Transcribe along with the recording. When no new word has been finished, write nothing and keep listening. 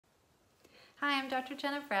Hi, I'm Dr.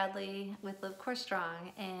 Jenna Bradley with Live Core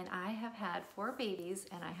Strong, and I have had 4 babies,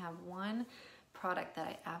 and I have one product that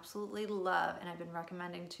I absolutely love, and I've been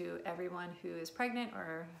recommending to everyone who is pregnant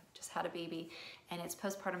or just had a baby, and it's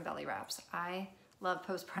postpartum belly wraps. I love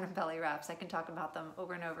postpartum belly wraps. I can talk about them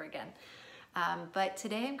over and over again. But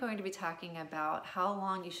today I'm going to be talking about how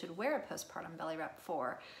long you should wear a postpartum belly wrap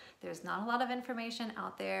for. There's not a lot of information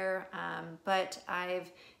out there, but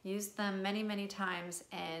I've used them many times,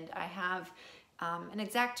 and I have an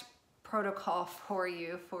exact protocol for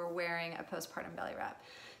you for wearing a postpartum belly wrap.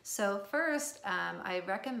 So first, I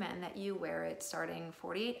recommend that you wear it starting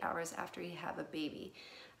 48 hours after you have a baby.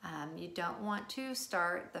 You don't want to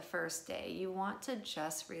start the first day. You want to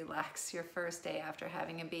just relax your first day after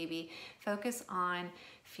having a baby. Focus on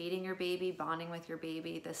feeding your baby, bonding with your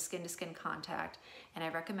baby, the skin-to-skin contact. And I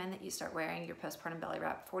recommend that you start wearing your postpartum belly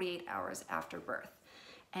wrap 48 hours after birth.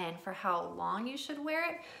 And for how long you should wear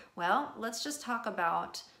it, well, let's just talk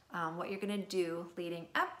about what you're gonna do leading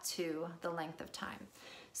up to the length of time.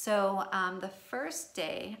 So the first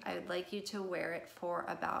day, I would like you to wear it for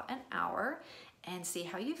about an hour and see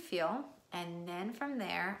how you feel. And then from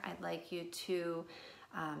there, I'd like you to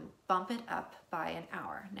bump it up by an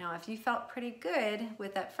hour. Now, if you felt pretty good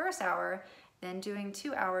with that first hour, then doing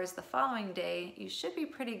 2 hours the following day, you should be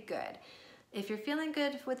pretty good. If you're feeling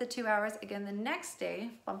good with the 2 hours, again, the next day,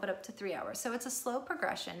 bump it up to 3 hours. So it's a slow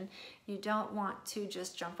progression. You don't want to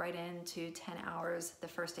just jump right into 10 hours the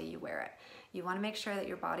first day you wear it. You want to make sure that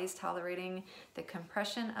your body's tolerating the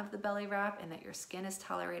compression of the belly wrap and that your skin is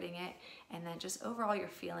tolerating it, and then just overall you're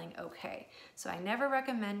feeling okay. So I never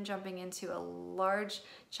recommend jumping into a large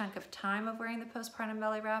chunk of time of wearing the postpartum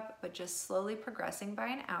belly wrap, but just slowly progressing by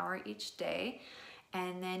an hour each day.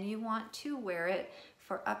 And then you want to wear it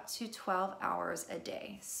for up to 12 hours a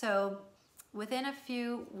day. So within a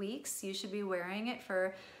few weeks, you should be wearing it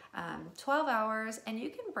for 12 hours, and you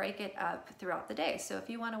can break it up throughout the day. So if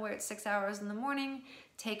you want to wear it 6 hours in the morning,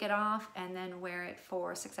 take it off and then wear it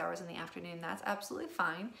for 6 hours in the afternoon, that's absolutely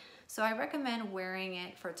fine. So I recommend wearing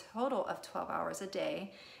it for a total of 12 hours a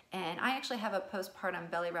day. And I actually have a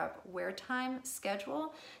postpartum belly wrap wear time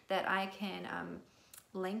schedule that I can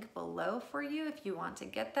link below for you if you want to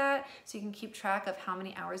get that, so you can keep track of how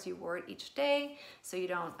many hours you wore it each day, so you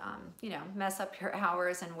don't mess up your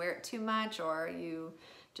hours and wear it too much, or you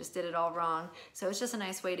just did it all wrong. So it's just a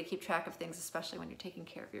nice way to keep track of things, especially when you're taking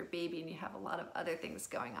care of your baby and you have a lot of other things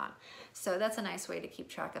going on. So that's a nice way to keep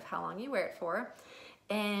track of how long you wear it for.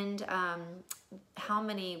 And how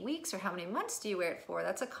many weeks or how many months do you wear it for?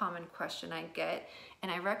 That's a common question I get,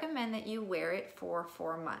 and I recommend that you wear it for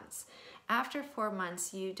 4 months. After 4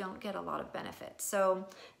 months, you don't get a lot of benefit. So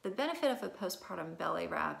the benefit of a postpartum belly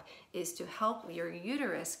wrap is to help your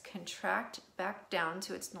uterus contract back down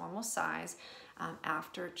to its normal size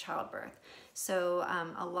after childbirth. So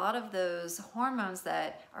a lot of those hormones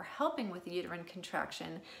that are helping with the uterine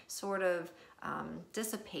contraction sort of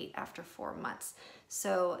dissipate after 4 months.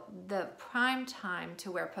 So the prime time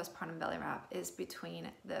to wear postpartum belly wrap is between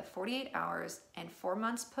the 48 hours and 4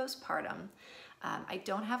 months postpartum. I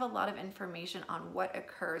don't have a lot of information on what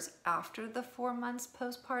occurs after the 4 months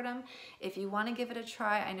postpartum. If you want to give it a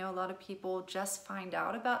try, I know a lot of people just find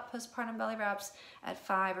out about postpartum belly wraps at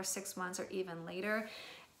 5 or 6 months or even later.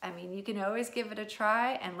 I mean, you can always give it a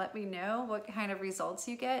try and let me know what kind of results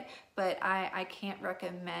you get, but I can't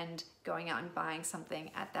recommend going out and buying something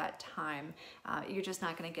at that time. You're just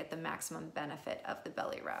not going to get the maximum benefit of the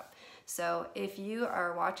belly wrap. So if you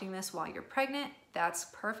are watching this while you're pregnant, that's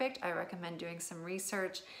perfect. I recommend doing some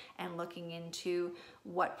research and looking into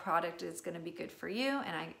what product is going to be good for you.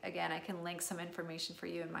 And I can link some information for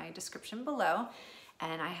you in my description below.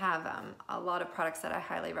 And I have a lot of products that I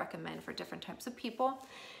highly recommend for different types of people.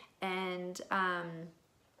 And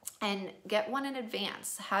get one in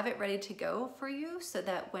advance. Have it ready to go for you so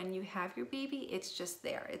that when you have your baby, it's just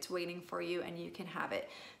there. It's waiting for you and you can have it.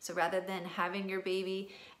 So rather than having your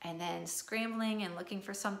baby and then scrambling and looking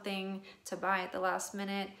for something to buy at the last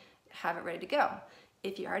minute, have it ready to go.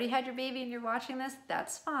 If you already had your baby and you're watching this,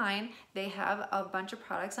 that's fine. They have a bunch of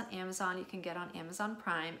products on Amazon you can get on Amazon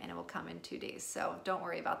Prime, and it will come in 2 days. So don't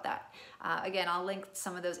worry about that. Again, I'll link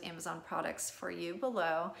some of those Amazon products for you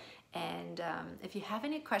below. And if you have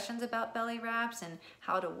any questions about belly wraps and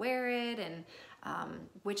how to wear it and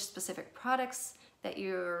which specific products that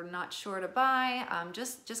you're not sure to buy,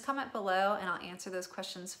 just comment below and I'll answer those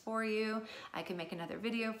questions for you. I can make another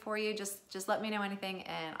video for you. Just let me know anything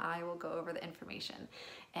and I will go over the information.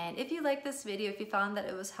 And if you like this video, if you found that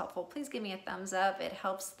it was helpful, please give me a thumbs up. It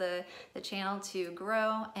helps the channel to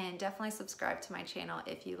grow, and definitely subscribe to my channel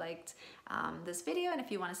if you liked this video and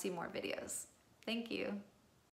if you want to see more videos. Thank you.